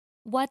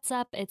What's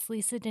up? It's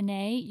Lisa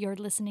Dene. You're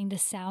listening to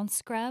Sound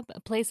Scrub,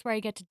 a place where I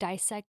get to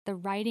dissect the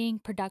writing,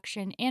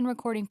 production, and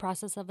recording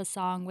process of a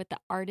song with the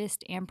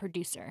artist and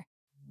producer.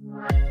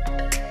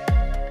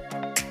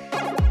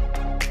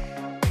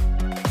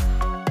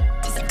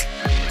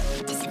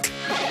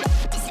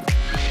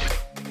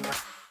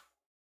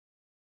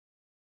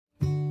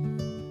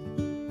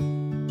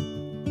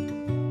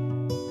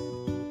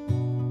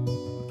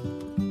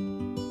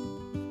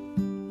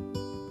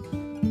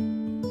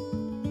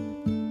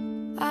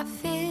 I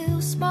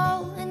feel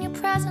small in your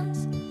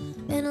presence,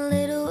 been a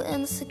little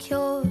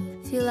insecure.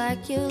 Feel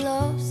like you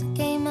lost the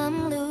game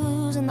I'm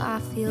losing. I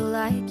feel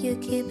like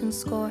you're keeping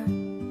score.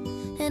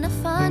 And I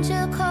find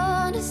you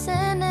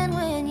condescending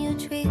when you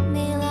treat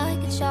me like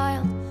a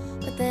child.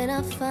 But then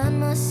I find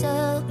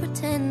myself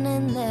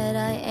pretending that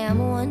I am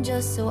one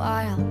just so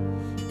I'll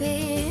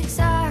be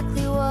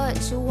exactly what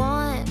you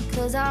want,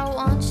 'cause I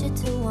want you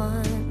to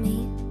want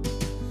me.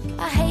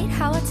 I hate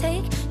how I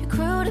take your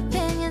crude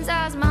opinions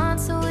as mine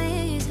so easily.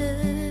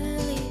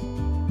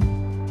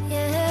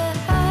 Yeah,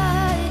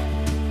 I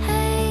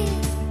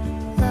hate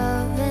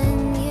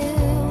loving you,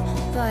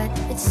 but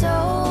it's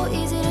so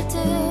easy to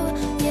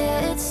do.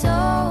 Yeah, it's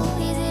so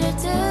easy to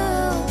do.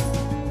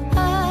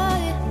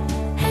 I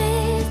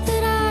hate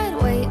that I'd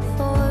wait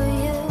for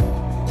you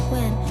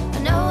when I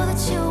know that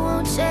you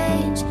won't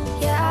change.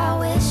 Yeah, I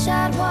wish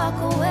I'd walk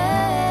away.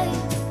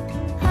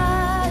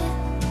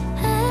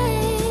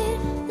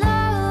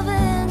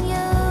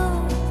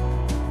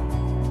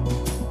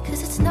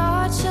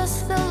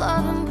 Just the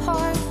loving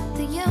part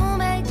that you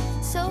make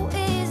so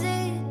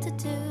easy to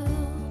do.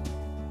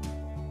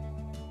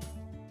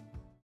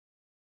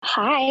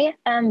 Hi,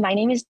 my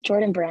name is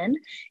Jordan Bryn,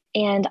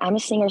 and I'm a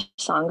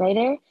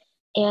singer-songwriter.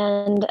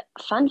 And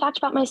fun fact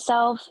about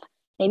myself,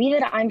 maybe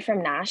that I'm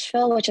from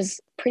Nashville, which is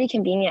pretty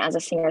convenient as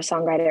a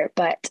singer-songwriter,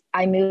 but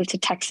I moved to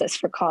Texas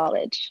for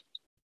college.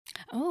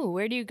 Oh,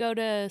 where do you go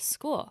to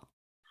school?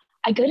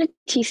 I go to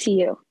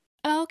TCU.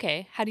 Oh,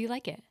 okay. How do you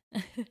like it?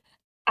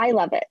 I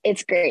love it.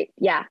 It's great.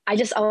 Yeah, I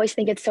just always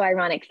think it's so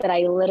ironic that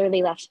I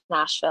literally left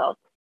Nashville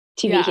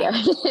to be Yeah.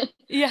 here.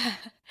 Yeah.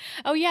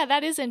 Oh, yeah,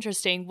 that is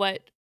interesting.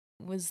 What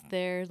was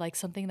there like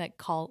something that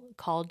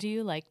called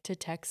you like to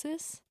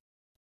Texas?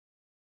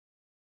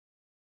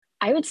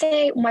 I would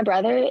say my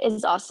brother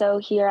is also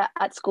here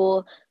at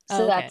school,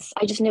 so Oh, okay.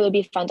 I just knew it'd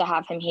be fun to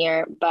have him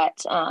here,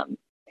 but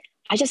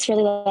I just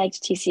really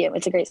liked TCU.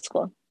 It's a great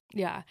school.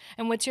 Yeah.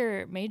 And what's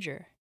your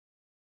major?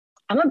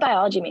 I'm a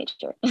biology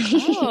major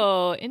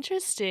Oh,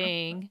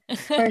 interesting.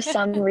 for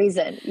some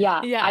reason.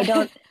 Yeah, Yeah. I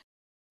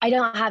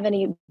don't have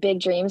any big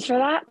dreams for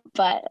that,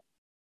 but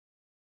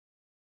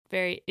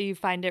You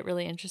find it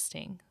really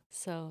interesting.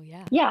 So,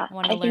 yeah, yeah, I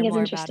want to I think learn it's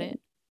more about interesting. it.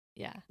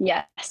 Yeah.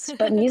 Yes,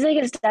 but music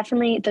is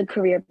definitely the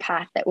career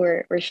path that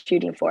we're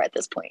shooting for at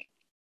this point.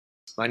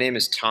 My name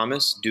is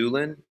Thomas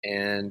Doolin,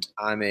 and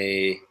I'm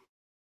a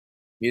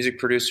music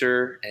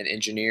producer and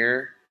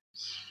engineer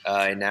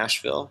in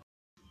Nashville.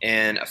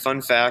 And a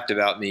fun fact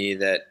about me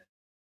that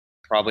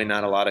probably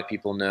not a lot of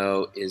people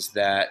know is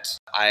that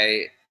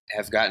I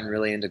have gotten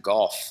really into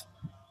golf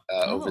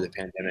over the Oh,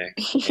 pandemic.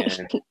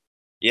 And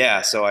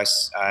yeah, so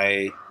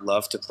I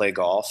love to play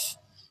golf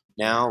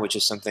now, which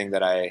is something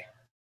that I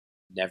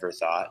never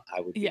thought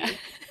I would yeah.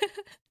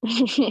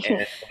 do.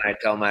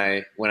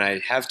 And when I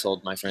have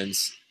told my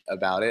friends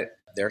about it,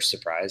 they're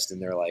surprised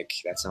and they're like,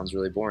 "That sounds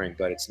really boring,"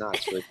 but it's not.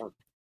 It's really fun.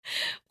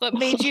 What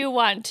made you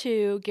want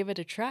to give it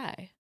a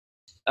try?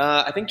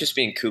 I think just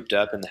being cooped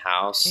up in the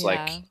house,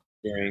 like Yeah.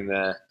 during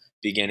the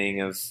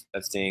beginning of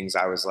things,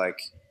 I was like,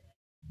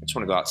 I just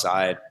want to go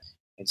outside,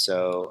 and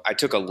so I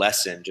took a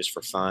lesson just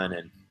for fun,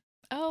 and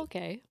Oh,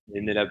 okay. it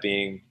ended up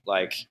being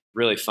like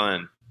really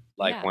fun.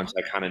 Like Yeah. once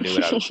I kind of knew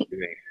what I was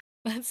doing.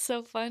 That's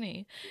so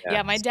funny. Yeah.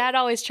 Yeah, my dad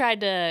always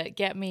tried to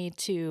get me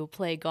to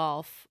play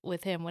golf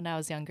with him when I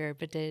was younger,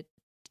 but it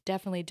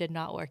definitely did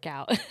not work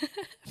out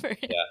for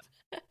him.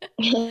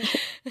 Yeah.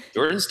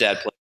 Jordan's dad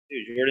played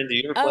too. Jordan, do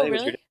you ever Oh, play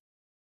with your dad? really?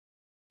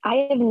 I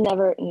have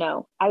never,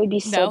 no, I would be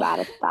so No. bad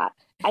at that.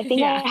 I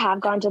think Yeah. I have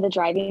gone to the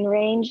driving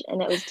range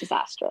and it was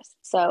disastrous.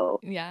 So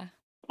Yeah.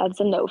 that's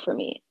a no for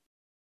me.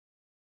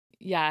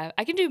 Yeah,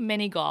 I can do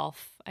mini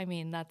golf. I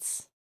mean,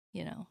 that's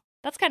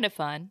kind of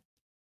fun.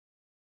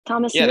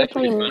 Thomas, Yeah, you were that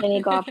could be playing fun.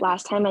 mini golf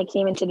last time I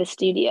came into the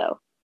studio.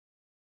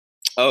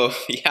 Oh,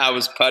 yeah, I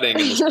was putting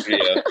in the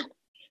studio.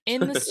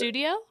 In the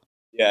studio?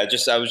 Yeah,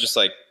 I was just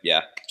like,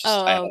 yeah, just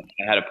Oh, I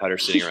had a putter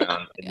sitting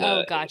around oh, in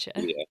the gotcha.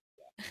 studio.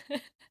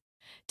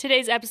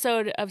 Today's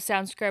episode of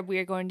Sound Scrub, we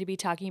are going to be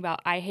talking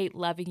about I Hate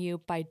Loving You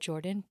by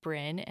Jordan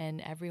Bryn,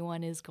 and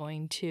everyone is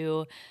going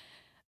to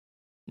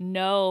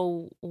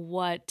know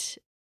what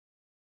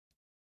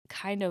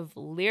kind of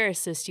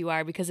lyricist you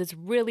are because it's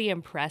really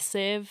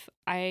impressive.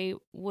 I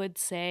would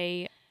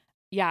say,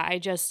 yeah,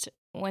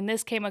 when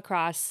this came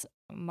across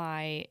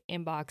my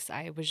inbox,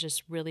 I was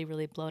just really,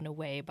 really blown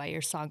away by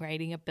your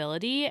songwriting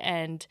ability.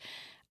 And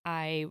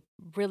I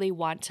really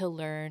want to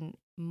learn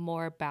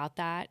more about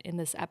that in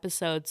this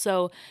episode.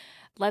 So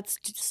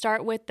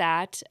start with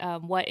that.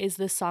 What is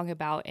this song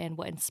about and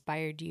what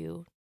inspired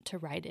you to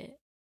write it?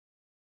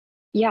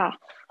 Yeah.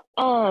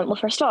 Well,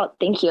 first of all,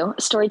 thank you.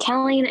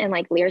 Storytelling and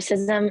like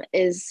lyricism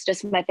is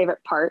just my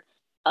favorite part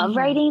of Mm-hmm.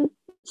 writing.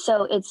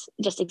 So it's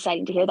just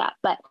exciting to hear that.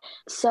 But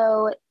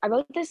so I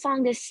wrote this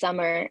song this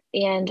summer,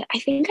 and I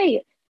think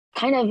I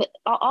kind of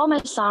all my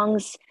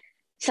songs,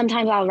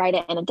 sometimes I'll write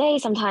it in a day,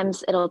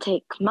 sometimes it'll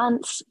take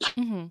months.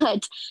 Mm-hmm.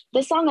 But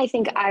this song I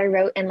think I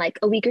wrote in like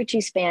a week or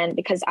two span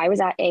because I was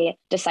at a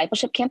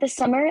discipleship camp this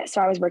summer.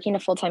 So I was working a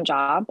full-time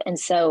job. And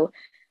so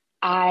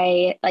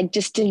I like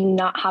just did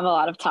not have a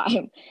lot of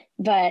time,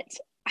 but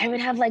I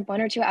would have like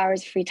 1 or 2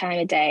 hours free time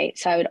a day.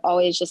 So I would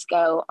always just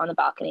go on the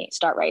balcony,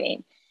 start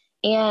writing.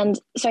 And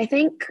so I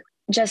think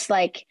just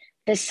like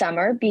this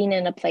summer being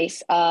in a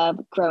place of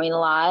growing a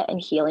lot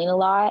and healing a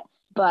lot,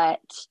 but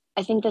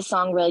I think this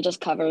song really just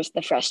covers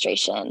the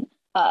frustration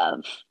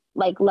of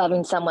like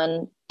loving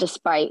someone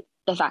despite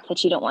the fact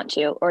that you don't want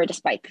to, or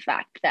despite the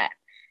fact that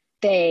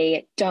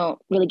they don't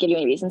really give you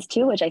any reasons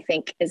to, which I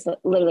think is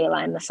literally a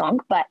line in the song.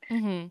 But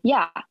Mm-hmm.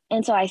 yeah.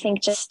 And so I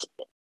think just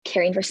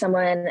caring for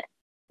someone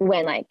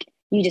when like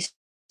you just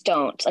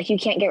don't, like you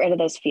can't get rid of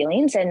those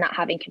feelings and not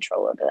having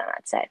control over them,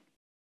 I'd say.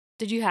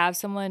 Did you have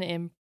someone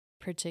in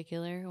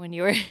particular when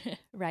you were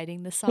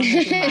writing the song,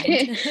 like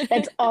in mind?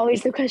 That's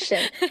always the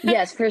question.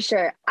 Yes, for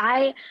sure.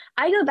 I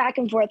go back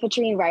and forth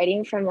between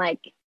writing from like,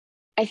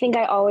 I think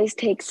I always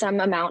take some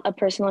amount of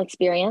personal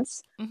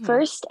experience Mm-hmm.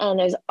 first, and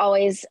there's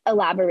always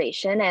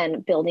elaboration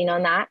and building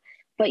on that.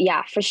 But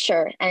yeah, for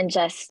sure. And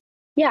just,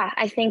 yeah,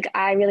 I think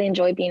I really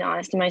enjoy being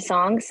honest in my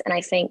songs. And I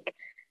think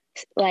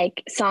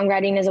like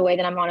songwriting is a way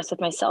that I'm honest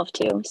with myself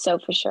too. So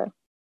for sure.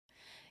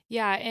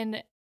 Yeah,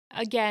 and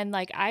again,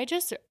 like I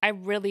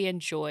really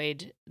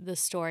enjoyed the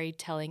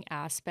storytelling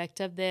aspect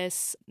of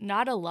this.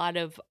 Not a lot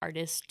of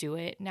artists do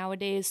it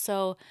nowadays.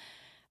 So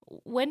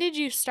when did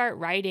you start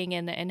writing,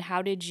 and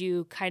how did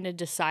you kind of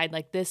decide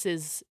like this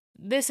is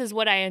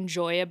what I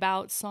enjoy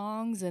about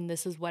songs, and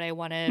this is what I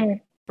want to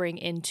Mm. bring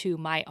into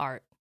my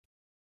art?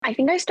 I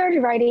think I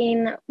started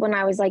writing when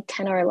I was like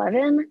 10 or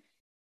 11.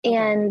 Okay.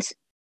 And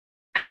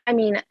I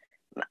mean,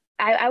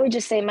 I would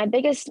just say my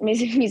biggest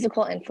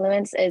musical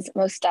influence is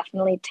most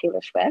definitely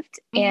Taylor Swift.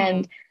 Mm-hmm.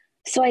 And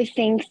so I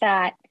think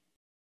that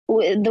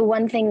the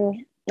one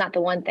thing, not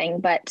the one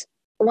thing, but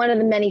one of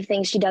the many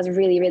things she does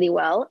really, really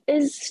well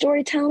is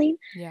storytelling.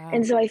 Yeah.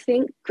 And so I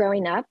think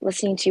growing up,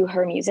 listening to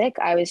her music,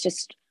 I was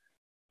just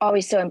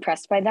always so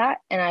impressed by that.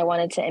 And I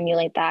wanted to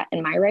emulate that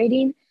in my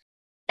writing.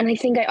 And I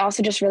think I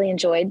also just really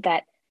enjoyed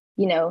that,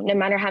 you know, no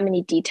matter how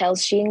many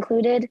details she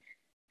included,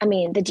 I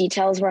mean, the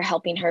details were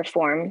helping her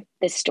form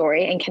this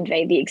story and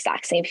convey the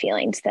exact same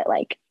feelings that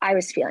like I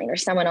was feeling or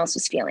someone else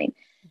was feeling.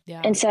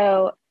 Yeah. And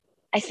so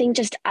I think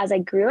just as I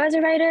grew as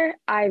a writer,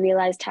 I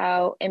realized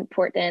how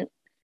important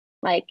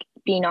like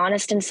being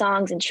honest in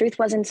songs and truth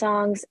was in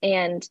songs.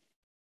 And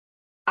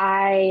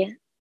I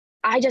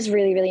just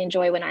really, really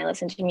enjoy when I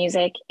listen to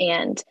music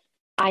and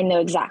I know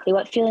exactly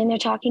what feeling they're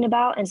talking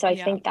about. And so I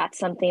Yeah. think that's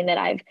something that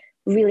I've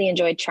really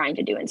enjoyed trying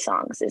to do in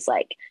songs is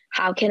like,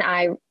 how can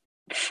I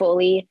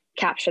fully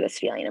capture this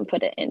feeling and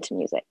put it into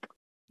music?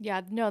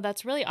 Yeah, no,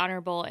 that's really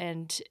honorable,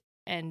 and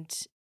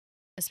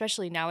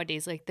especially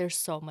nowadays, like there's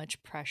so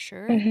much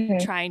pressure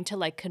Mhm. trying to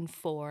like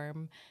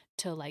conform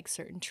to like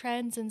certain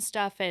trends and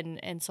stuff,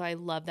 and so I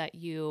love that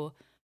you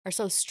are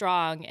so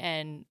strong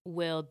and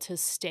willed to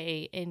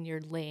stay in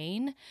your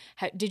lane.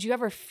 Did you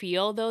ever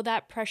feel though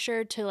that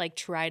pressure to like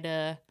try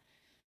to,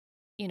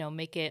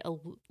 make it a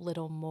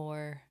little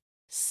more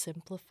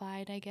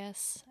simplified, I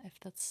guess, if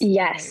that's the right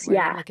Yes. word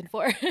I'm Yeah. looking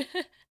for?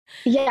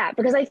 Yeah.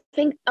 Because I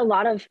think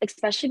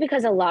especially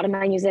because a lot of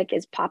my music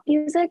is pop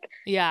music,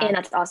 Yeah. and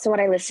that's also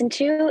what I listen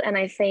to. And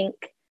I think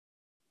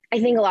a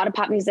lot of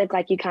pop music,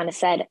 like you kind of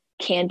said,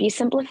 can be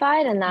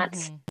simplified. And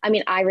Mhm. I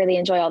mean, I really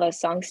enjoy all those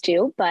songs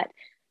too. But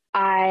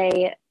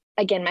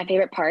again, my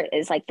favorite part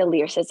is like the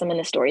lyricism and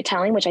the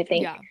storytelling, which I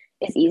think Yeah.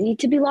 is easy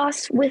to be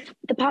lost with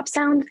the pop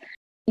sound.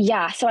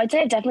 Yeah. So I'd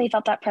say I definitely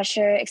felt that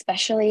pressure,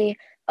 especially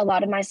a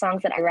lot of my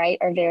songs that I write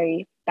are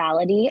very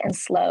ballady and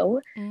slow.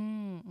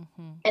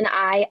 Mm-hmm. And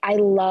I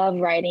love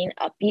writing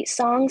upbeat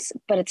songs,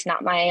 but it's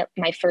not my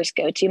first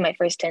go-to, my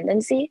first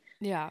tendency.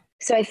 Yeah.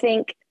 So I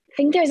think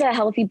there's a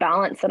healthy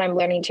balance that I'm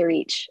learning to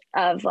reach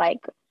of like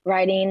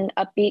writing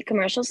upbeat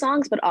commercial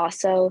songs, but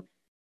also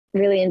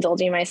really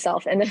indulging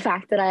myself in the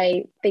fact that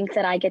I think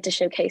that I get to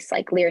showcase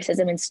like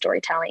lyricism and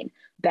storytelling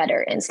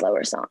better in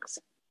slower songs.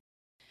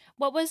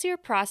 What was your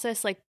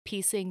process like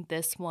piecing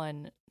this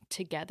one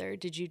together?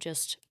 Did you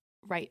just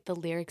write the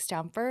lyrics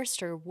down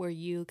first, or were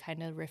you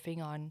kind of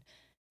riffing on,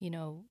 you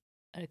know,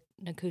 an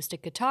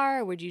acoustic guitar,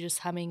 or were you just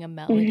humming a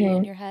melody in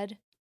Mm-hmm. your head?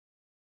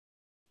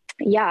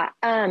 Yeah.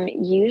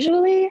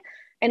 Usually,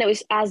 and it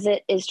was as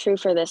it is true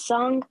for this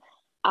song,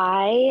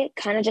 I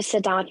kind of just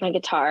sit down with my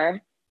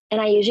guitar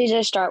and I usually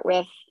just start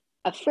with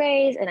a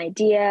phrase, an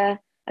idea,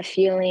 a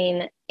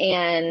feeling,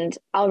 and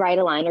I'll write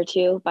a line or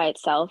two by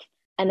itself.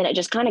 And then it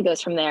just kind of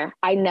goes from there.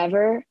 I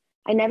never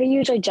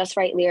usually just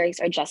write lyrics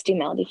or just do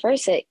melody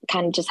first. It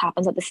kind of just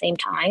happens at the same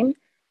time.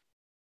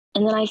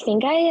 And then I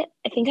think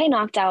I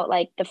knocked out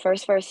like the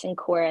first verse and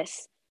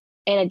chorus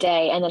in a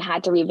day and then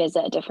had to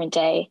revisit a different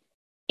day.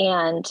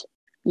 And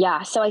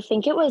yeah, so I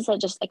think it was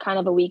just a kind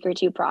of a week or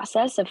two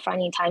process of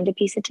finding time to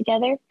piece it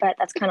together, but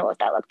that's kind of what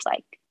that looked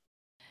like.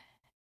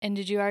 And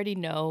did you already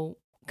know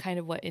kind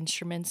of what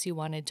instruments you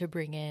wanted to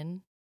bring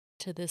in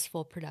to this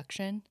full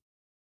production?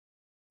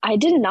 I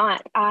did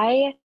not.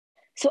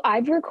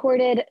 I've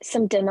recorded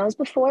some demos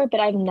before, but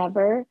I've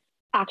never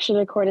actually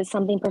recorded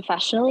something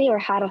professionally or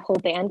had a whole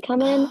band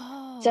come in.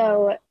 Oh.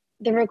 So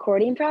the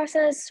recording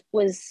process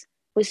was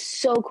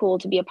so cool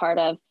to be a part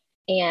of,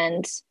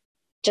 and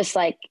just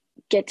like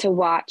get to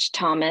watch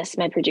Thomas,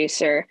 my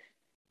producer,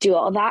 do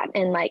all that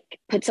and like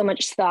put so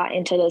much thought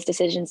into those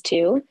decisions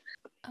too.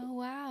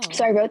 Oh,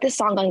 So wow. I wrote this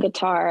song on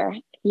guitar.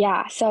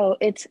 Yeah, so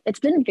it's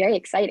been very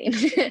exciting.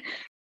 Oh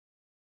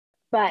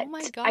But my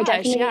I gosh. Yeah, I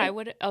definitely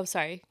would. Oh,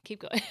 sorry.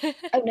 Keep going.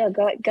 oh no,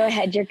 go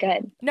ahead. You're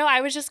good. No, I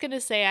was just gonna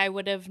say I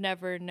would have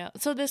never known.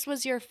 So this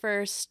was your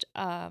first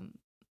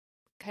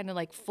kind of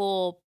like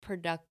fully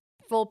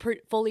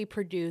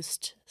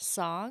produced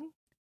song?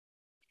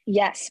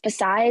 Yes,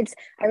 besides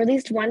I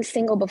released one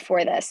single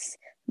before this,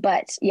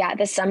 but yeah,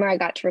 this summer I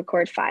got to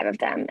record 5 of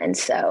them. And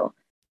so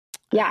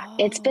yeah,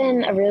 it's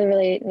been a Oh. really,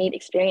 really neat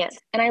experience.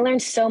 And I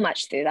learned so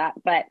much through that,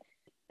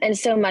 and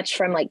so much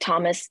from like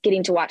Thomas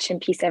getting to watch him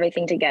piece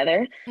everything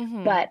together.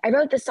 Mhm. But I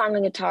wrote this song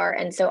on guitar.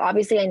 And so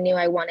obviously I knew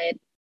I wanted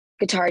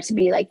guitar to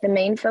be like the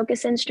main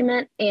focus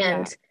instrument.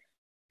 And Yeah.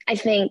 I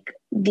think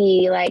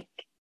the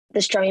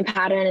strumming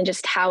pattern and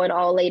just how it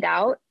all laid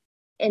out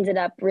ended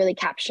up really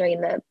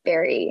capturing the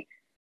very,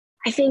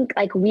 I think,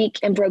 like weak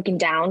and broken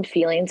down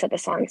feelings that the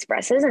song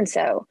expresses. And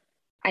so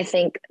I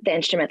think the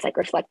instruments like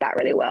reflect that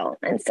really well.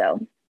 And so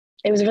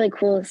it was really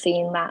cool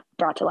seeing that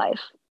brought to life.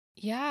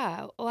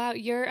 Yeah. Wow,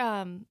 you're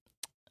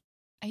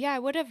yeah, I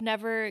would have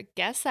never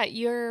guessed that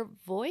your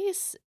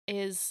voice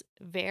is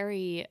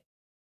very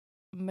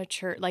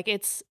mature. Like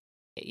it's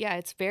yeah,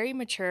 it's very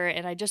mature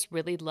and I just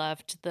really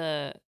loved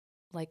the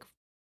like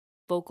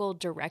vocal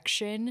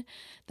direction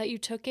that you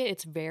took it.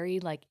 It's very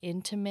like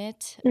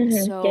intimate.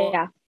 So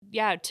Yeah.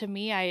 yeah, to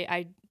me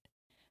I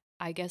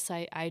guess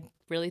I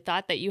really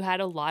thought that you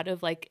had a lot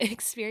of like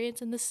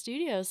experience in the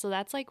studio. So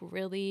that's like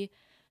really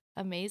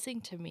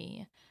amazing to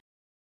me.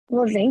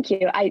 Well, thank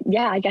you.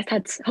 I guess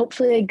that's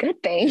hopefully a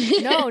good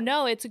thing. No,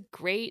 no, it's a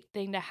great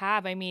thing to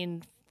have. I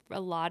mean, a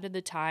lot of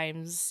the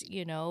times,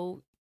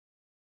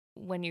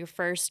 when you're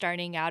first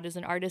starting out as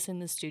an artist in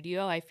the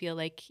studio, I feel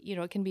like,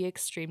 it can be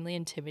extremely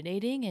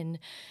intimidating and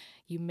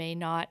you may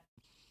not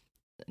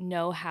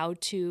know how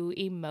to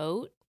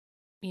emote,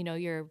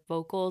 your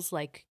vocals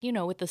like,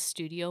 with the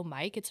studio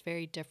mic, it's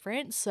very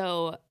different.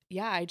 So,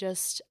 yeah,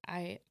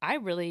 I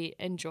really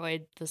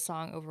enjoyed the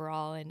song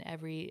overall and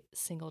every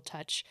single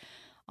touch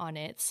on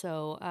it.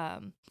 So,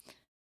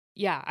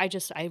 yeah,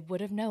 I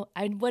would have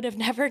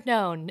never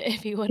known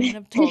if you wouldn't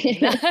have told me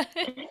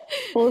that.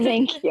 Well,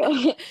 thank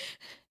you.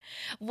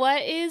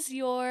 What is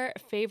your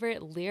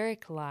favorite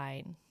lyric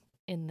line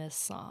in this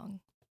song?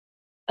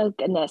 Oh,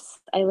 goodness.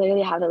 I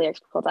literally have the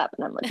lyrics pulled up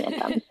and I'm looking at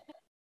them.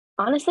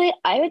 Honestly,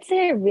 I would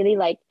say I really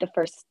like the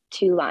first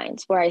 2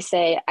 lines where I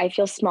say, I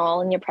feel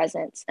small in your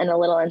presence and a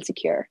little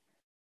insecure.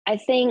 I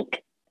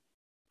think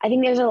I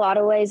think there's a lot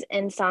of ways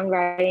in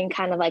songwriting,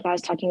 kind of like I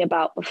was talking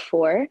about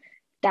before,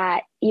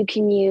 that you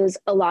can use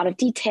a lot of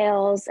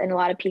details and a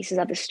lot of pieces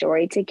of the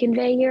story to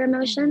convey your Mhm.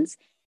 emotions.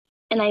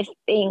 And I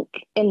think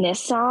in this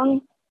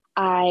song,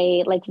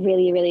 I like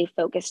really, really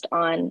focused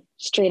on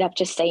straight up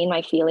just saying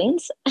my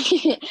feelings.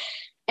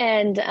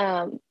 And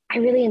I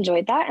really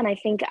enjoyed that. And I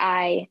think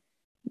I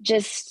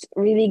just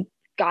really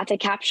got to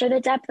capture the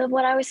depth of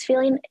what I was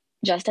feeling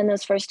just in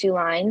those first 2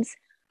 lines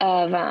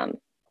of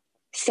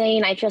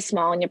saying I feel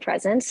small in your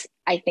presence.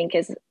 I think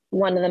is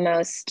one of the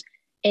most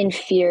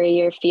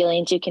inferior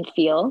feelings you can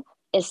feel,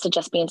 is to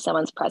just be in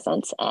someone's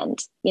presence and,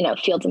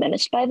 feel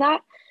diminished by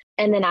that.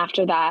 And then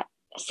after that,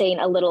 saying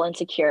a little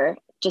insecure,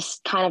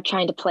 just kind of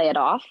trying to play it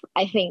off,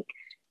 I think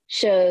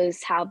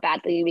shows how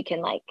badly we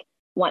can like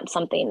want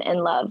something in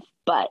love,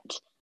 but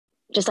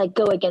just like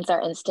go against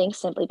our instincts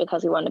simply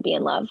because we want to be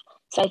in love.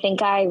 So I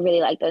think I really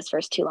like those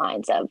first 2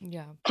 lines of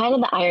Yeah. kind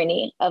of the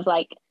irony of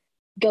like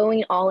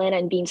going all in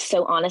and being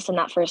so honest in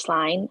that first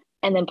line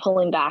and then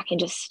pulling back and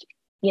just,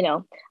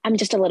 I'm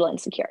just a little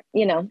insecure.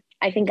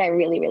 I think I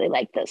really, really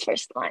like those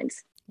first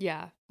lines.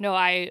 Yeah. No,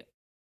 I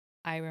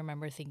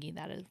remember thinking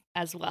that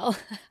as well.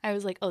 I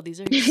was like, "Oh, these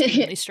are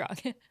extremely strong."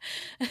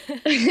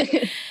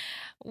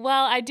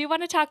 Well, I do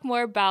want to talk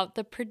more about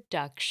the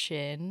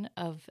production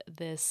of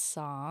this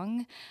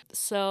song.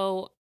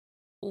 So,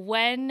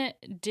 when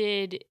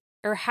did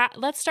or how,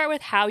 let's start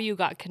with how you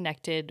got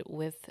connected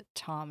with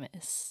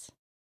Thomas.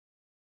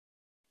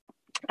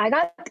 I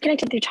got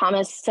connected through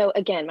Thomas. So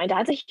again, my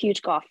dad's a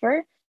huge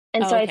golfer.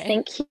 And Oh, so I okay.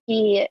 think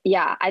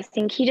I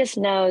think he just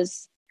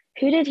knows.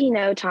 Who did he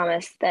know,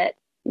 Thomas, that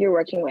you're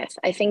working with?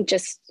 I think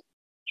just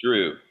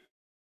Drew.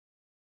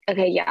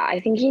 Okay, yeah, I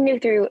think he knew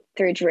through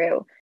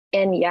Drew.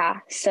 And yeah,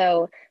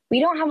 so we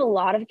don't have a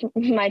lot of,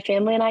 my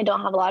family and I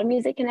don't have a lot of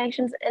music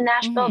connections in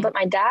Nashville, Mhm. but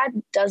my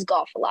dad does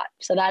golf a lot.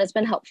 So that has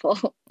been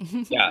helpful.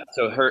 Yeah.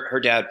 So her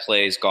dad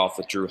plays golf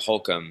with Drew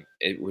Holcomb,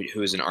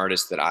 who is an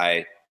artist that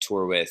I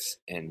tour with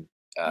and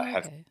Oh,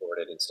 have okay.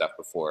 recorded and stuff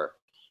before.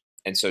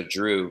 And so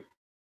Drew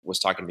was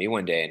talking to me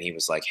one day, and he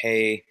was like,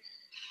 "Hey,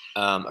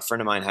 a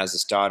friend of mine has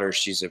this daughter.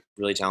 She's a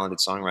really talented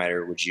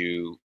songwriter. Would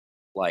you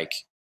like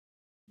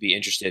be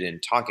interested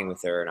in talking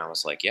with her?" And I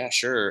was like, "Yeah,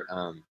 sure.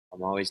 I'm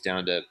always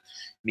down to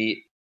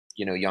meet,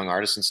 young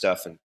artists and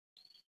stuff." And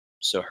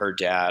so her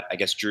dad, I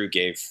guess Drew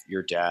gave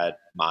your dad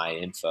my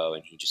info,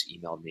 and he just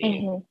emailed me,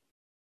 and Hmm.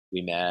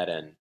 we met,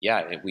 and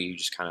yeah, we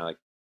just kind of like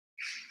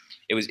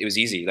it was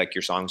easy. Like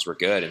your songs were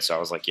good, and so I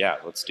was like, "Yeah,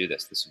 let's do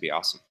this. This would be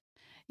awesome."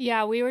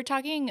 Yeah, we were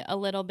talking a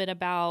little bit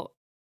about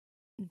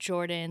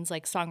Jordan's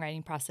like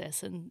songwriting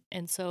process, and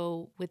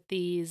so with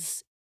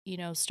these,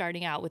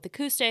 starting out with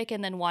acoustic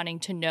and then wanting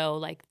to know,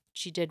 like,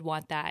 she did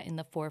want that in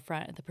the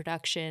forefront of the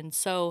production.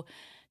 So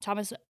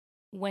Thomas,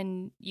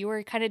 when you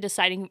were kind of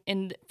deciding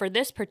in for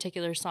this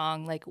particular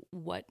song, like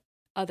what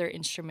other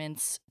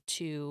instruments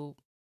to,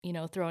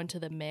 throw into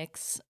the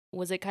mix,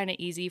 was it kind of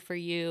easy for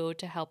you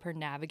to help her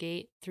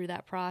navigate through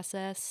that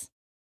process?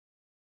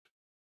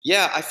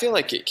 Yeah, I feel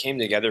like it came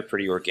together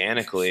pretty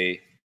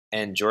organically.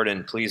 And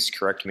Jordan, please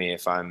correct me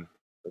if I'm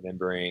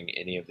remembering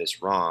any of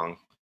this wrong.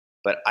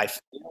 But I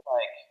feel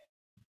like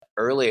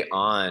early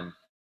on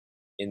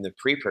in the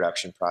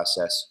pre-production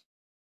process,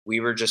 we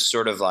were just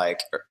sort of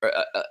like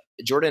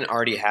Jordan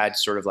already had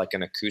sort of like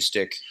an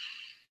acoustic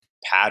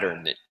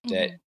pattern that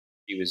Mhm.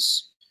 he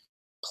was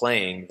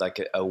playing, like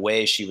a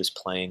way she was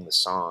playing the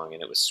song,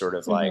 and it was sort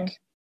of Hmm. like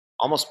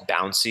almost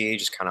bouncy,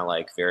 just kind of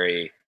like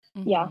very,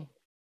 Yeah. Mhm.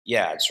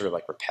 yeah, it's sort of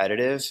like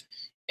repetitive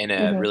in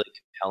a Hmm. really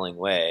compelling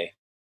way.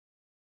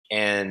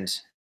 And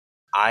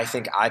I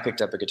think I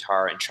picked up a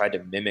guitar and tried to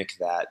mimic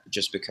that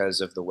just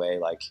because of the way,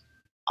 like,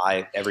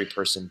 every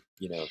person,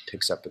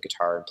 picks up a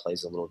guitar and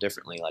plays a little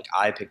differently. Like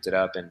I picked it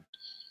up and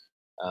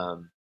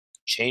um,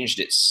 changed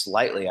it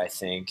slightly, I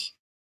think.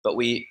 But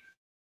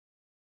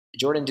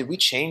Jordan, did we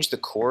change the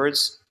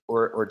chords,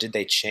 or did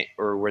they change,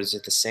 or was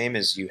it the same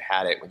as you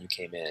had it when you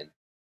came in?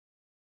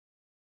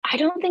 I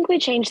don't think we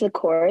changed the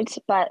chords,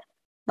 but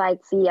like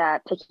the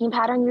picking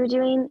pattern you were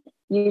doing,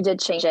 you did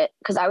change it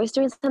because I was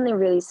doing something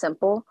really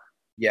simple,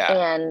 Yeah.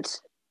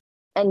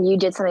 and you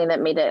did something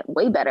that made it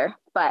way better,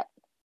 but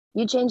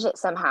you changed it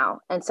somehow,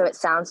 and so it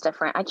sounds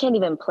different. I can't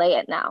even play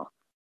it now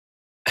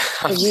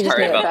I'm because you just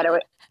sorry made it about that.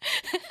 better.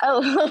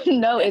 Oh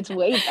no, it's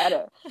way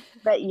better.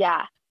 But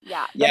yeah,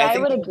 yeah. But Yeah, I I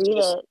think would agree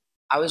that.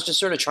 I was just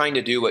sort of trying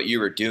to do what you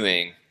were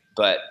doing,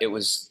 but it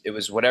was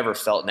whatever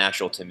felt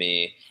natural to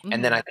me.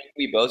 And then I Mhm. think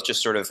we both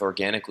just sort of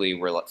organically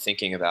were like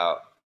thinking about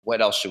what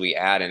else should we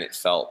add, and it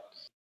felt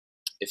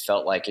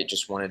like it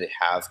just wanted to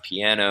have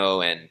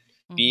piano and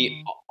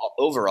be Mhm.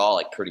 overall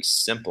like pretty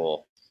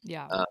simple,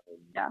 Yeah. um,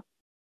 Yeah.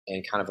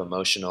 and kind of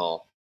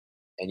emotional.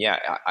 And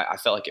yeah, I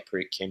felt like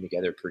it came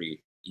together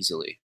pretty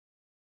easily.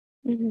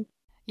 Hmm.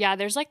 Yeah,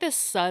 there's like this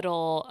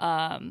subtle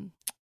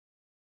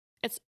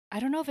it's I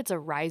don't know if it's a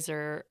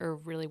riser or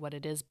really what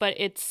it is, but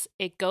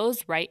it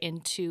goes right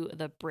into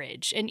the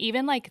bridge. And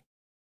even like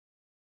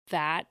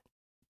that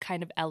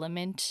kind of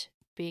element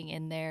being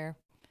in there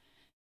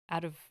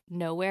out of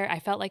nowhere, I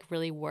felt like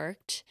really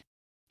worked.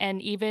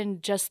 And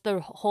even just the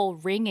whole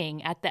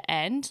ringing at the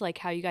end, like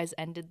how you guys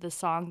ended the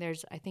song,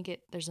 there's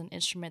an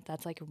instrument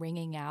that's like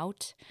ringing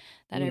out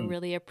that I Mm.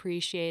 really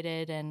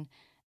appreciated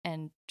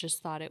and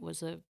just thought it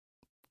was a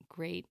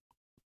great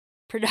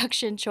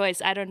production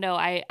choice. I don't know.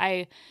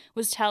 I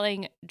was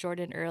telling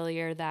Jordan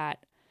earlier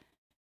that,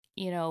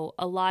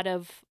 a lot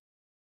of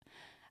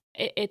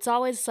it's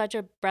always such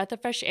a breath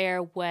of fresh air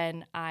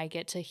when I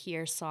get to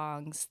hear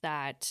songs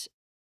that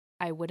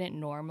I wouldn't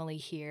normally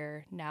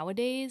hear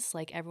nowadays.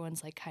 Like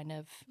everyone's like kind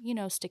of,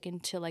 sticking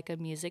to like a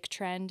music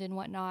trend and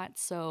whatnot.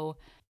 So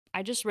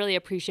I just really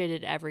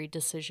appreciated every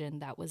decision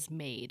that was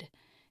made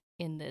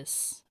in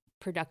this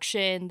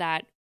production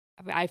that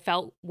I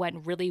felt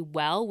went really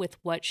well with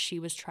what she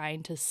was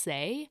trying to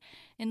say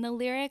in the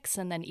lyrics,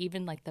 and then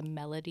even like the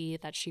melody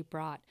that she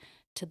brought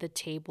to the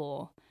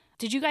table.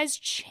 Did you guys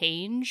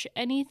change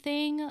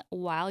anything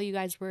while you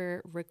guys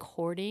were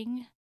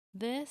recording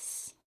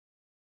this?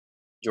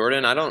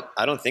 Jordan, I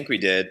don't think we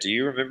did. Do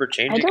you remember I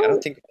changing? I don't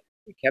don't. think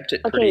we kept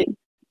it Okay, pretty.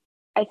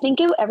 I think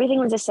everything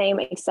was the same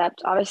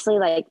except obviously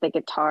like the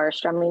guitar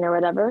strumming or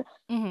whatever.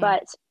 Mm-hmm.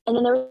 But and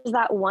then there was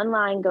that one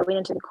line going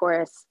into the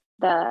chorus,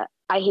 the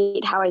I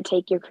hate how I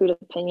take your crude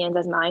opinions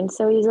as mine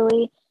so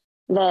easily.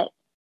 That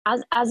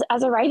as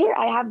a writer,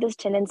 I have this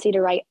tendency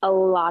to write a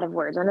lot of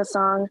words in a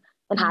song,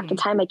 and half the Mm-hmm.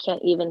 time I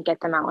can't even get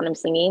them out when I'm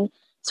singing.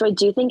 So I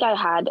do think I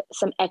had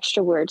some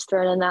extra words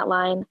thrown in that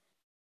line.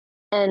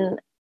 And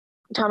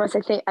Thomas,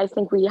 I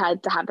think we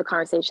had to have the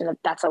conversation that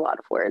that's a lot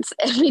of words,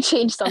 and we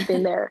changed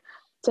something there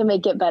to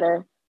make it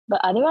better.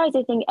 But otherwise,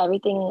 I think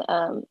everything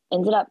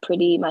ended up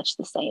pretty much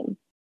the same.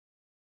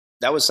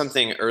 That was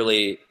something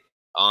early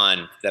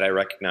on that I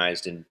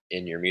recognized in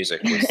your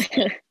music was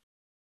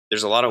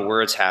there's a lot of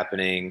words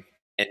happening,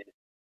 and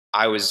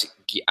I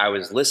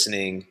was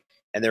listening,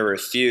 and there were a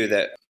few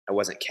that I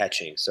wasn't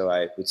catching. So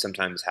I would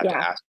sometimes have to Yeah.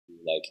 ask you,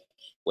 like,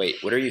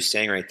 "Wait, what are you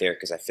saying right there?"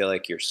 Because I feel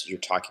like you're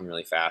talking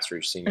really fast, or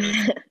you're singing really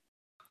fast.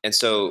 And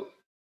so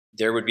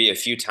there would be a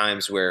few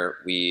times where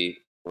we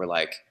were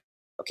like,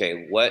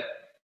 "Okay, what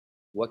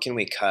can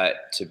we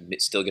cut to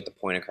still get the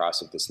point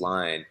across of this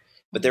line?"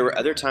 But there were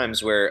other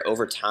times where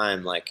over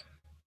time, like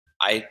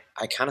I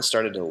kind of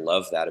started to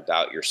love that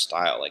about your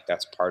style. Like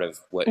that's part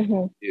of what Hmm.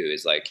 you do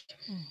is like,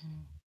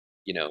 Mhm.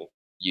 you know,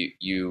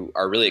 you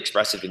are really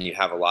expressive and you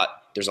have a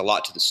lot. There's a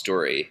lot to the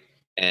story,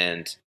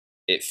 and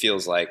it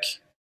feels like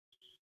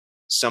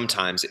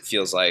sometimes it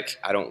feels like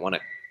I don't want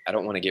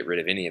to get rid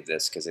of any of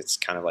this because it's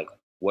kind of like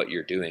what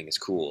you're doing is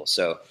cool.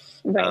 So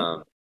Right.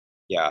 um,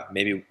 yeah,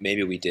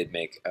 maybe we did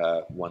make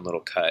one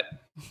little cut.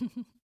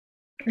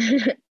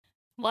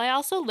 Well, I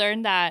also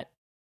learned that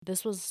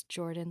this was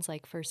Jordan's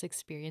like first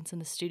experience in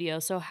the studio.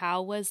 So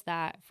how was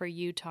that for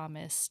you,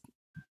 Thomas?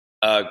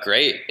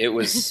 Great. It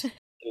was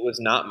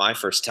not my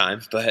first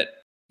time,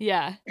 but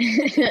Yeah.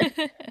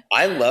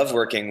 I love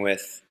working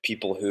with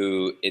people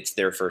who it's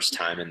their first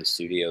time in the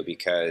studio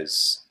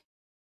because,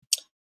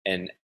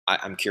 and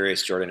I'm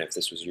curious, Jordan, if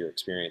this was your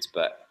experience,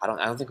 but I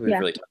don't think we've Yeah.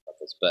 really talked about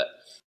this, but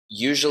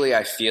usually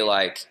I feel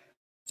like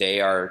they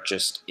are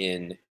just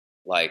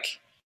like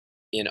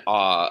in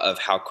awe of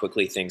how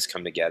quickly things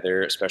come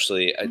together,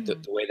 especially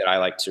Mhm. the way that I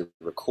like to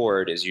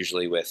record is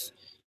usually with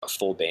a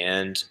full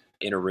band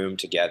in a room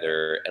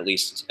together, at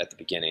least at the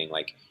beginning,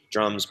 like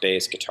drums,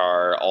 bass,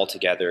 guitar, all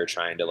together,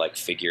 trying to like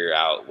figure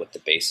out what the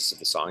basis of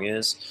the song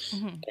is.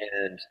 Mhm.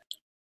 And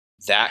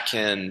that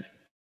can,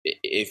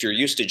 if you're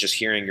used to just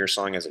hearing your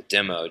song as a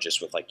demo,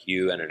 just with like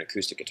you and an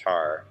acoustic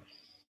guitar,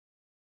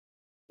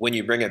 when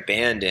you bring a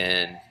band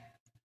in,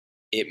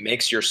 it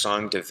makes your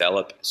song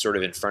develop sort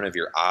of in front of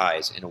your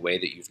eyes in a way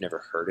that you've never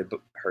heard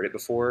it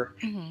before.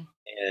 Mhm.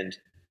 And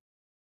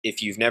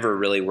if you've never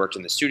really worked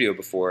in the studio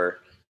before,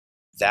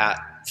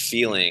 that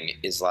feeling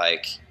is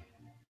like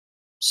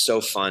so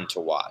fun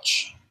to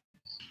watch.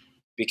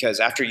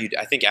 Because I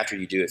think after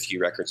you do a few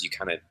records, you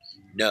kind of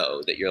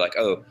know that you're like,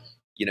 oh,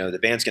 the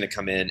band's going to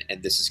come in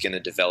and this is going to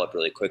develop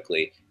really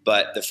quickly.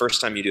 But the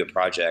first time you do a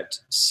project,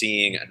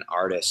 seeing an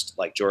artist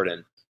like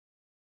Jordan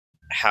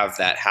have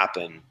that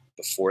happen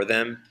before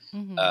them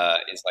Mhm.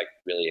 is like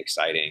really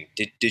exciting.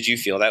 Did you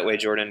feel that way,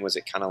 Jordan? Was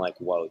it kind of like,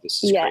 whoa,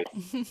 this is Yes,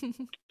 crazy?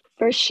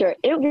 for sure.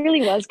 It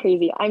really was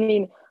crazy. I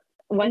mean,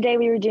 one day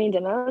we were doing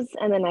demos,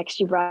 and the next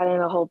you brought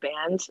in a whole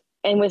band,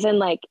 and within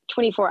like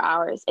 24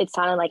 hours, it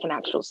sounded like an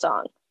actual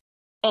song.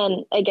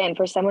 And again,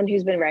 for someone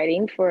who's been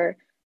writing for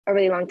a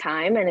really long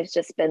time, and it's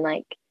just been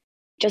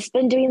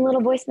doing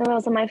little voice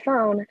memos on my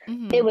phone,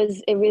 Mhm.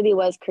 it really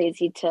was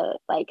crazy to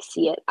like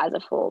see it as a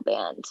full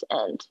band.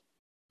 And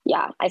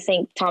yeah, I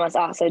think Thomas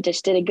also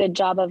just did a good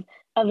job of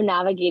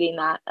navigating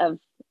that. Of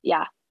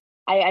yeah,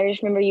 I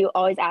just remember you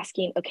always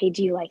asking, "Okay,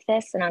 do you like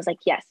this?" And I was like,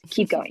 "Yes,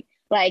 keep going."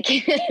 Like,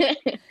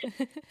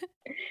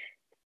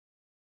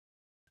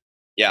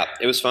 Yeah,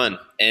 it was fun,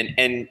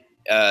 and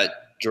uh,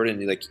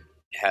 Jordan like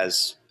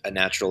has a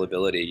natural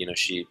ability.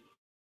 She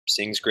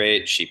sings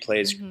great. She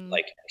plays Mhm.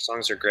 like her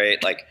songs are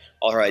great. Like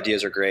all her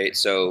ideas are great.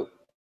 So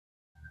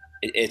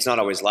it's not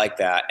always like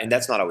that, and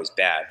that's not always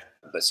bad.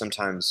 But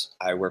sometimes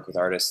I work with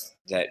artists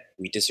that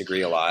we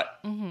disagree a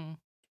lot, Mhm.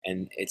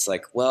 and it's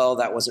like, well,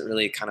 that wasn't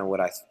really kind of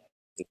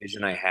the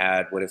vision I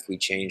had. What if we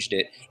changed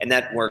it? And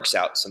that works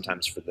out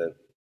sometimes for the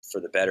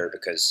better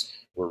because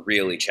we're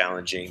really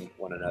challenging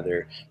one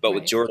another. But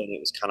with Right. Jordan, it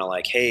was kind of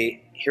like,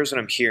 hey, here's what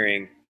I'm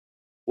hearing.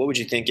 What would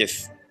you think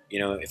if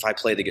I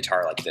play the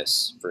guitar like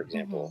this, for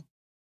example?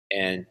 Mhm.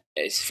 And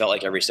it felt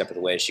like every step of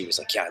the way she was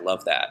like, yeah, I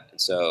love that. And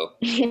so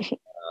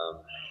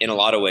in a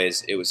lot of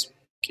ways, it was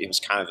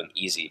kind of an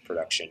easy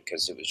production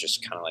because it was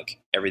just kind of like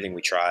everything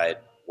we tried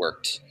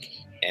worked,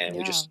 and we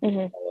Yeah. just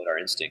mhm, followed our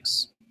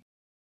instincts.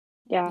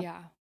 yeah,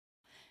 Yeah.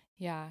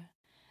 Yeah.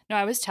 No,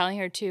 I was telling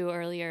her too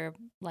earlier,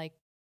 like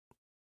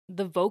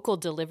the vocal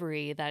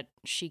delivery that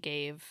she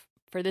gave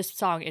for this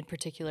song in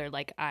particular,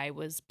 like I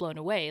was blown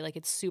away. Like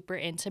it's super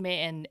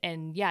intimate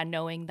and yeah,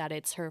 knowing that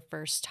it's her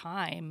first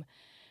time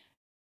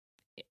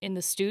in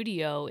the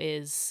studio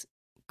is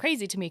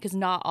crazy to me because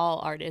not all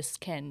artists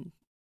can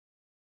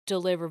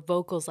deliver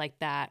vocals like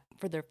that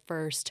for their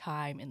first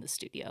time in the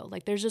studio.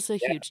 Like there's just a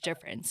Yeah, huge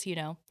difference, you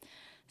know?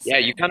 yeah,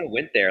 you So, kind of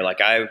went there.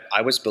 Like I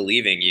was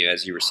believing you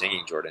as you were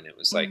singing, Jordan. It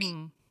was like,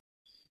 mhm.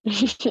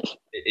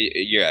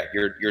 yeah,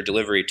 your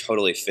delivery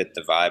totally fit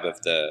the vibe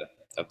of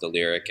the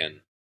lyric,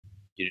 and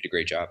you did a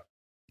great job.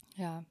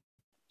 Yeah.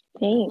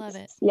 I love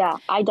thanks. it. Yeah,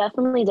 I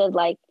definitely did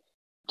like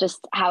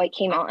just how it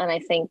came out, and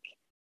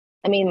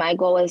I mean, my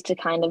goal is to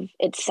kind of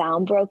it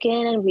sound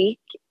broken and weak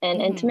and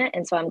Mhm. intimate,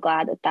 and so I'm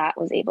glad that that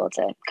was able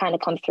to kind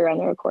of come through on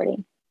the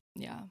recording.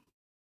 Yeah.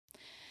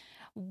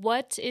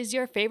 What is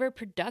your favorite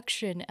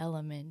production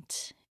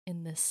element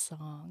in this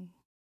song?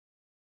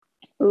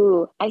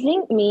 Ooh, I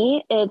think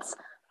it's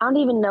I don't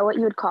even know what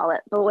you would call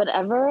it, but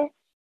whatever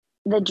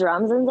the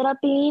drums ended up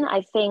being,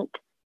 I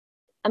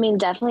mean,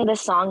 definitely the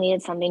song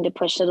needed something to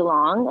push it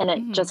along and it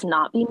Mhm. just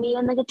not be me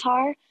and the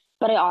guitar.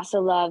 but I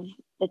also love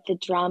that the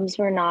drums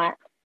were not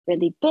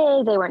really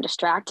big. They weren't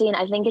distracting.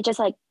 I think it just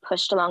like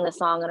pushed along the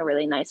song in a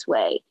really nice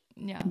way.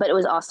 Yeah. But it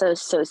was also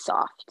so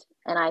soft.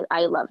 And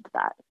I loved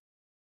that.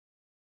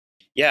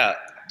 Yeah,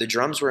 the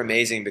drums were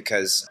amazing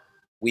because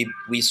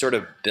we sort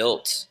of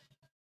built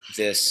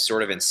this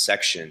sort of in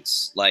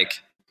sections. Like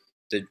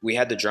we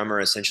had the drummer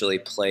essentially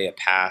play a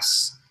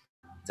pass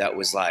that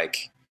was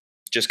like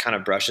just kind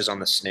of brushes on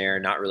the snare,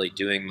 not really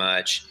doing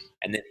much.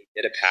 And then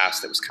he did a pass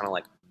that was kind of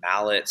like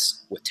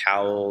mallets with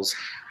towels.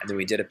 And then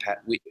we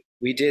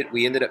did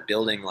we ended up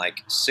building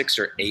like 6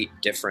 or 8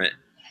 different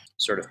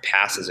sort of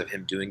passes of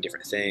him doing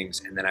different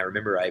things. And then I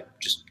remember I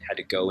just had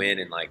to go in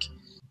and like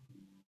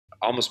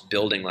almost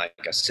building like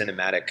a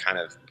cinematic kind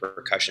of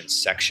percussion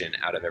section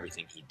out of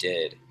everything he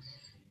did.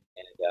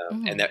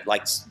 And that,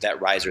 like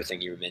that riser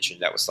thing you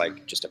mentioned, that was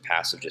like just a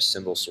pass of just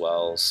cymbal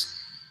swells,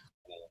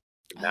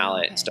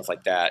 mallet, and stuff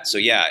like that. So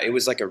yeah, it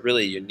was like a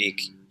really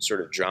unique sort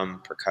of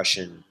drum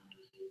percussion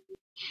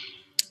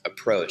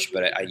approach.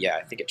 But I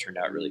think it turned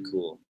out really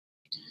cool.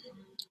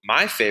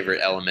 My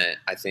favorite element,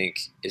 I think,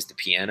 is the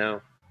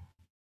piano,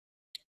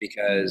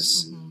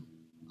 because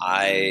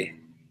I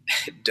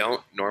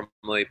don't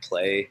normally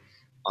play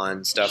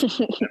on stuff I'm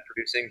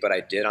producing, but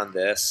I did on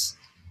this.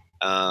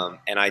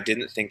 And I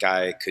didn't think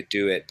I could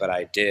do it, but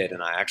I did.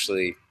 And I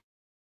actually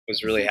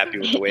was really happy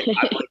with the way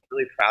I'm like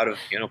really proud of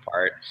the piano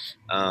part.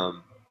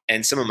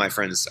 And some of my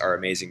friends are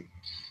amazing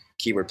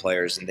keyboard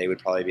players, and they would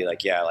probably be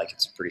like, yeah, like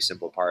it's a pretty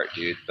simple part,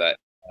 dude. But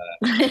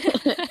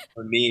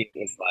for me,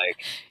 it's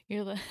like,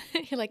 you're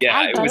like,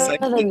 yeah, it was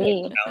like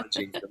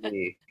challenging for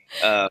me.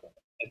 And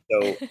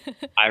so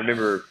I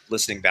remember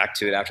listening back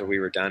to it after we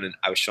were done, and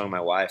I was showing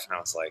my wife, and I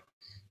was like,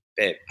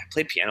 babe, I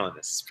played piano in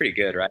this. It's pretty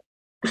good, right?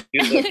 She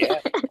was like, yeah.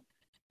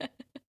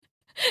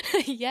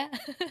 Yeah.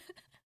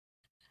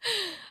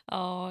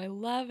 Oh, I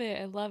love it.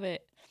 I love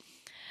it.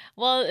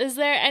 Well, is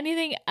there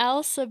anything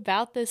else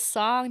about this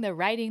song, the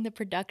writing, the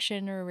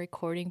production, or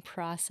recording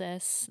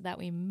process that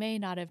we may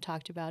not have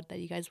talked about that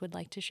you guys would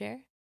like to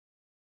share?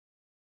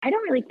 I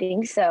don't really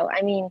think so.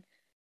 I mean,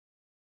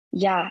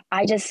 yeah,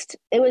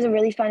 it was a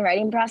really fun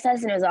writing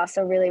process, and it was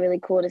also really, really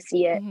cool to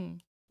see it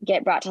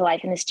get brought to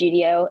life in the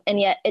studio. And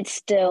yet it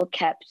still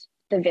kept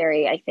the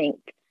very, I think,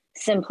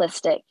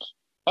 simplistic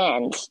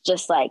and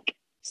just like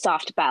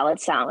soft ballad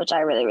sound, which I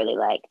really, really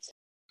liked.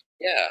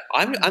 Yeah,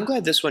 I'm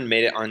glad this one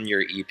made it on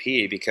your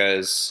EP,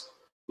 because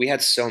we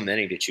had so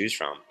many to choose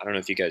from. I don't know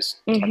if you guys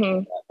talked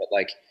about that, but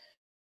like,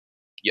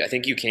 yeah, I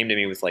think you came to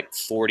me with like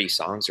 40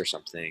 songs or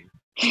something.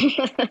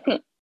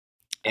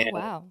 And, oh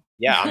wow!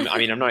 Yeah, I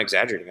mean, I'm not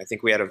exaggerating. I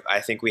think we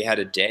had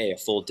a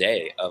full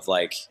day of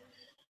like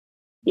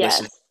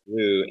listening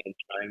through and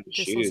trying to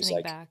choose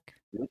like back.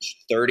 Which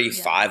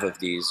 35 of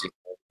these.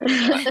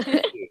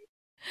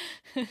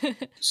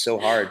 So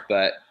hard,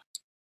 but.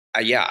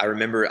 I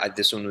remember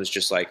this one was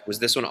just like, was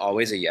this one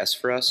always a yes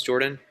for us,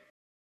 Jordan?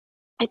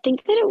 I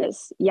think that it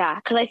was, yeah,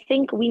 because I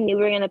think we knew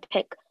we were going to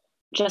pick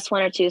just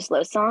 1 or 2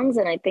 slow songs,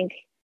 and I think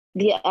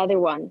the other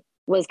one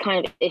was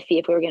kind of iffy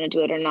if we were going to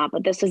do it or not,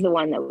 but this was the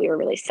one that we were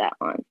really set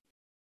on.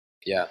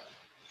 Yeah,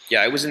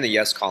 it was in the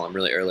yes column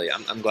really early.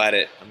 I'm glad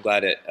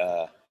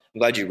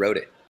you wrote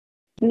it.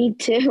 Me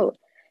too.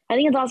 I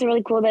think it's also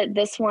really cool that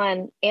this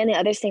one and the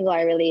other single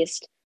I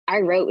released,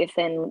 I wrote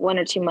within 1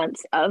 or 2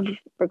 months of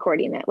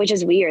recording it, which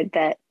is weird.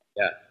 That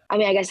I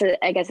mean, I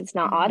guess it's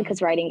not odd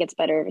because writing gets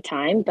better over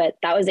time, but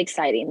that was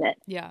exciting that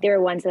there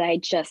were ones that I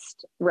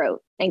just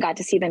wrote and got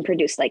to see them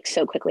produced like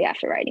so quickly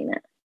after writing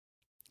it.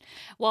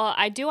 Well,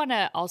 I do want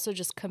to also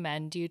just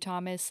commend you,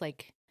 Thomas.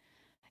 Like,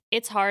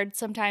 it's hard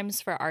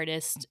sometimes for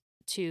artists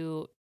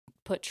to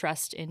put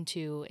trust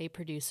into a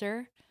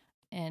producer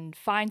and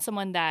find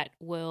someone that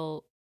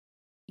will,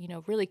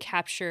 really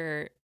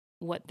capture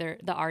what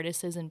the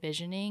artist is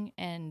envisioning.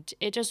 And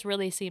it just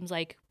really seems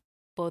like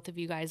both of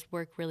you guys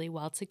work really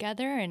well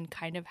together and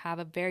kind of have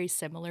a very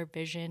similar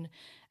vision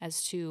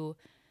as to,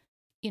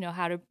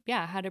 how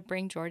to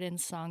bring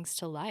Jordan's songs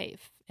to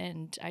life.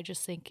 And I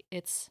just think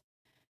it's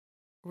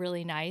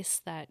really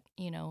nice that,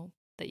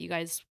 that you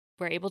guys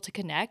were able to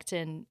connect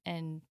and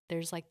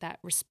there's like that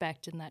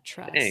respect and that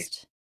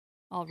trust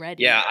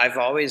already. Yeah. I've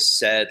always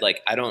said,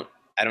 like, I don't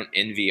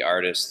envy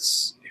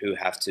artists who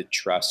have to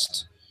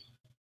trust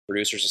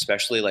producers,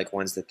 especially like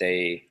ones that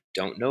they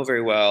don't know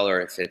very well,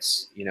 or if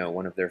it's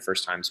one of their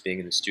first times being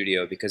in the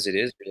studio, because it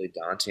is really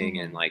daunting.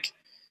 And like,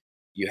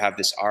 you have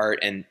this art,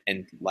 and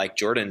like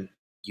Jordan,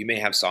 you may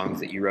have songs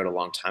that you wrote a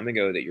long time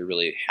ago that you're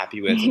really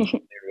happy with and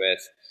familiar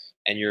with,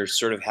 and you're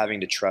sort of having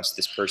to trust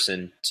this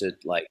person to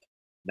like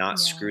not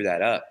screw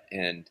that up.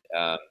 And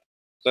so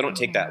I don't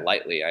take that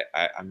lightly.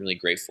 I'm really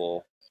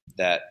grateful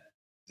that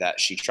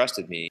she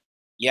trusted me.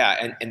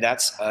 Yeah, and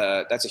that's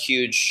a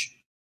huge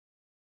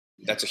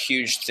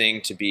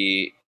thing to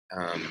be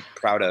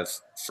proud of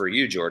for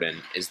you, Jordan,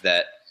 is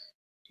that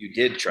you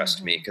did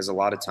trust me, because a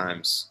lot of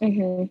times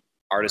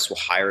artists will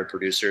hire a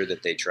producer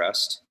that they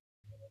trust,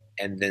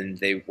 and then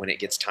when it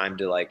gets time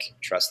to like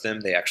trust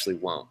them, they actually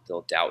won't.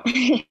 They'll doubt them.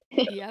 And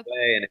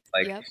it's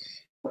like,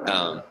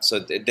 So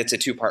that's a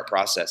 2-part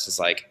process. It's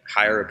like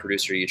hire a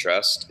producer you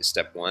trust is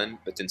step 1,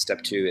 but then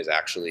step 2 is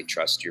actually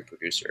trust your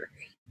producer.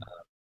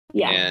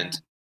 Yeah. And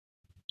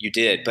you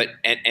did, but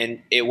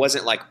and it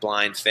wasn't like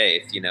blind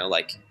faith,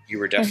 like you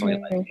were definitely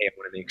like, hey, I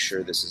want to make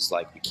sure this is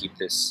like, we keep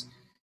this,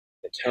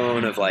 the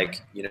tone of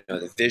like,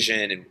 the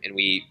vision, and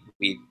we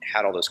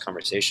had all those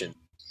conversations.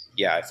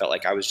 Yeah, I felt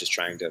like I was just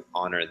trying to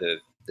honor the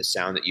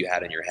sound that you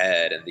had in your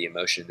head and the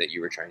emotion that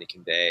you were trying to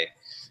convey.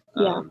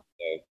 Yeah.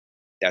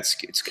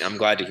 So I'm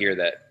glad to hear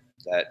that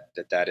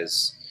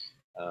is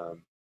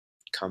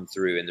come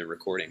through in the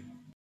recording.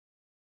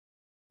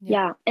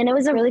 Yeah. And it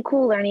was a really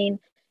cool learning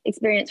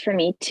experience for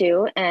me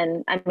too.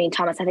 And I mean,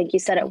 Thomas, I think you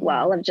said it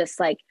well, of just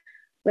like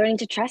learning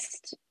to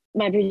trust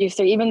my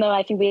producer, even though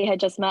I think we had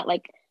just met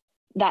like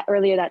that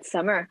earlier that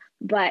summer.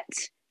 But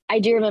I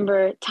do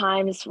remember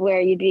times where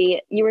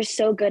you were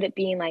so good at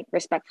being like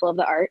respectful of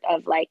the art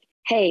of like,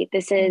 hey,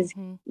 this is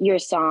your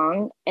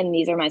song and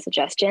these are my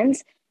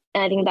suggestions.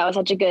 And I think that was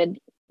such a good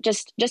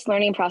just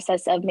learning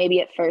process of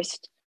maybe at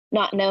first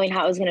not knowing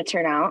how it was going to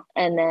turn out.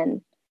 And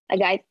then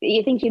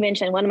you think you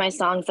mentioned one of my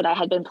songs that I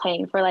had been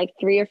playing for like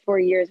 3 or 4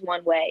 years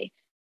one way,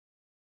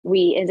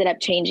 we ended up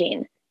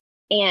changing.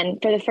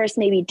 And for the first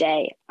maybe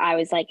day, I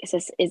was like,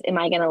 am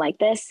I going to like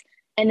this?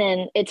 And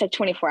then it took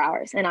 24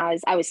 hours and I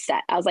was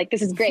set. I was like,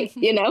 this is great,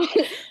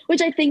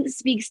 which I think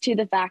speaks to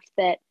the fact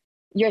that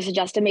your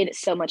suggestion made it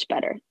so much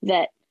better,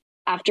 that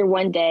after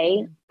one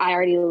day, I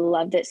already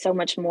loved it so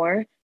much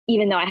more,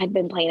 even though I had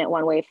been playing it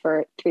one way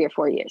for 3 or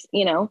 4 years,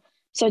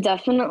 So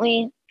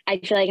definitely, I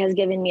feel like has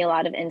given me a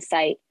lot of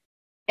insight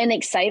and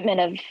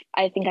excitement of,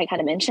 I think I kind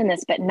of mentioned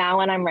this, but now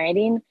when I'm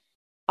writing,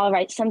 I'll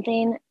write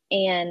something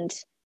and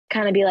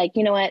kind of be like,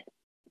 you know what,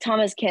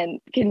 Thomas can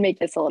make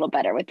this a little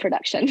better with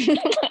production.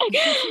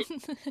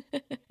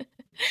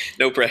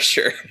 No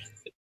pressure.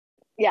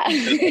 Yeah.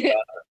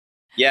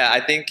 Yeah,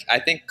 I think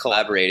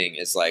collaborating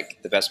is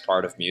like the best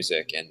part of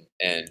music, and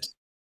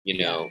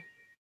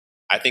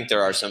I think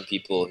there are some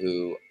people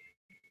who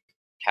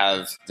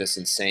have this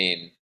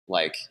insane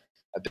like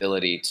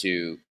ability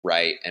to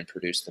write and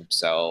produce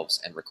themselves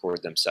and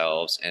record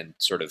themselves and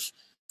sort of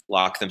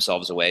lock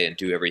themselves away and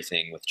do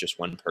everything with just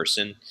one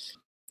person.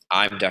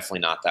 I'm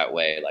definitely not that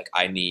way. Like,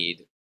 I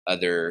need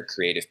other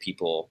creative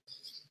people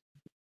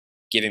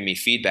giving me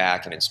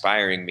feedback and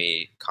inspiring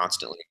me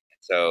constantly.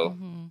 So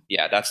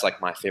yeah, that's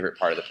like my favorite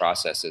part of the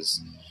process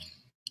is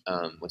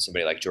when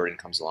somebody like Jordan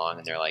comes along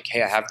and they're like,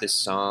 hey, I have this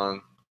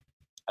song,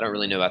 I don't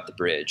really know about the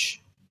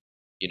bridge,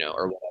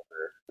 or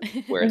whatever,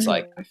 where it's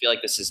like, I feel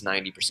like this is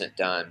 90%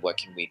 done. What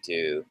can we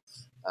do?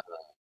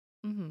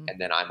 And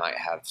then I might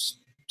have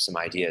some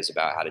ideas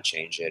about how to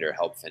change it or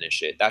help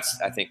finish it. That's,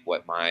 I think,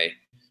 what my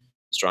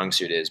strong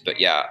suit is. But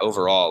yeah,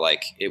 overall,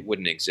 like, it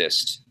wouldn't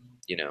exist,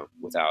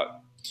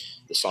 without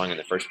the song in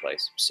the first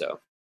place. So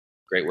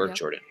great work,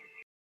 Jordan.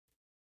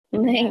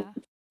 Yeah.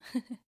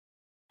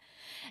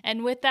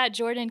 And with that,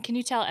 Jordan, can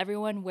you tell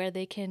everyone where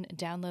they can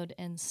download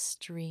and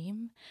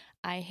stream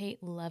I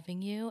Hate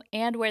Loving You,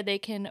 and where they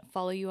can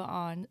follow you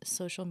on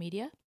social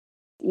media?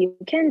 You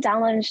can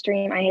download and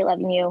stream I Hate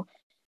Loving You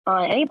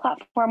on any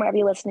platform wherever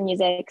you listen to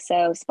music.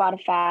 So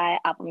Spotify,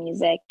 Apple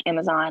Music,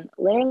 Amazon,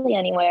 literally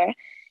anywhere.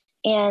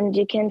 And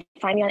you can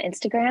find me on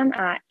Instagram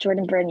at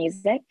Jordan Bryn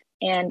Music,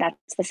 and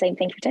that's the same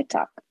thing for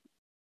TikTok.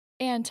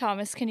 And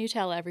Thomas, can you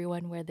tell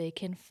everyone where they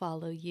can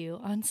follow you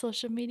on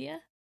social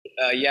media?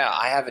 Yeah,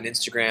 I have an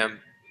Instagram.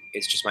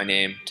 It's just my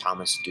name,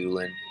 Thomas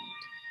Doolin.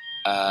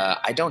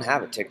 I don't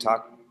have a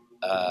TikTok.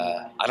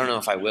 I don't know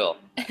if I will.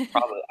 I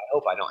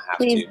hope I don't have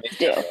Please to.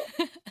 do.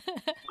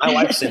 My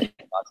wife sends me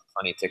lots of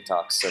funny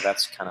TikToks, so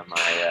that's kind of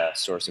my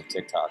source of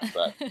TikTok.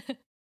 But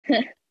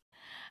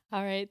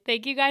all right.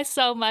 Thank you guys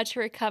so much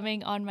for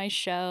coming on my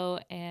show.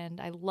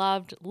 And I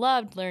loved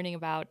learning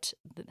about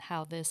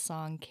how this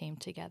song came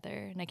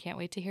together. And I can't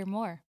wait to hear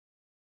more.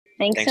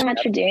 Thanks so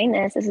much for doing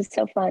this. This is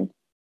so fun.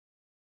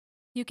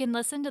 You can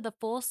listen to the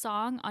full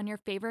song on your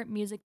favorite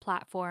music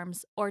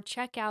platforms or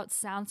check out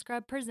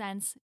SoundScrub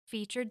Presents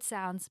Featured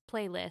Sounds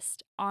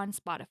playlist on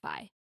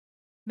Spotify.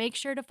 Make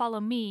sure to follow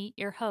me,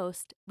 your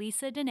host,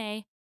 Lisa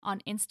Dene,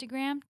 on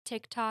Instagram,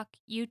 TikTok,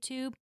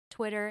 YouTube,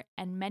 Twitter,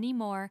 and many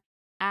more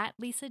at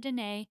Lisa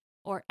Dene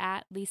or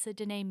at Lisa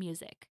Dene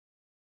Music.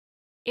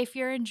 If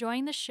you're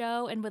enjoying the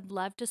show and would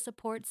love to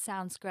support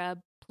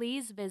SoundScrub,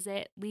 please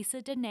visit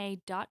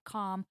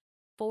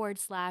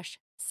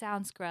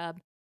lisadene.com/SoundScrub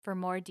for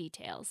more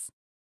details.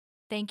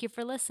 Thank you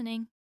for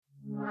listening.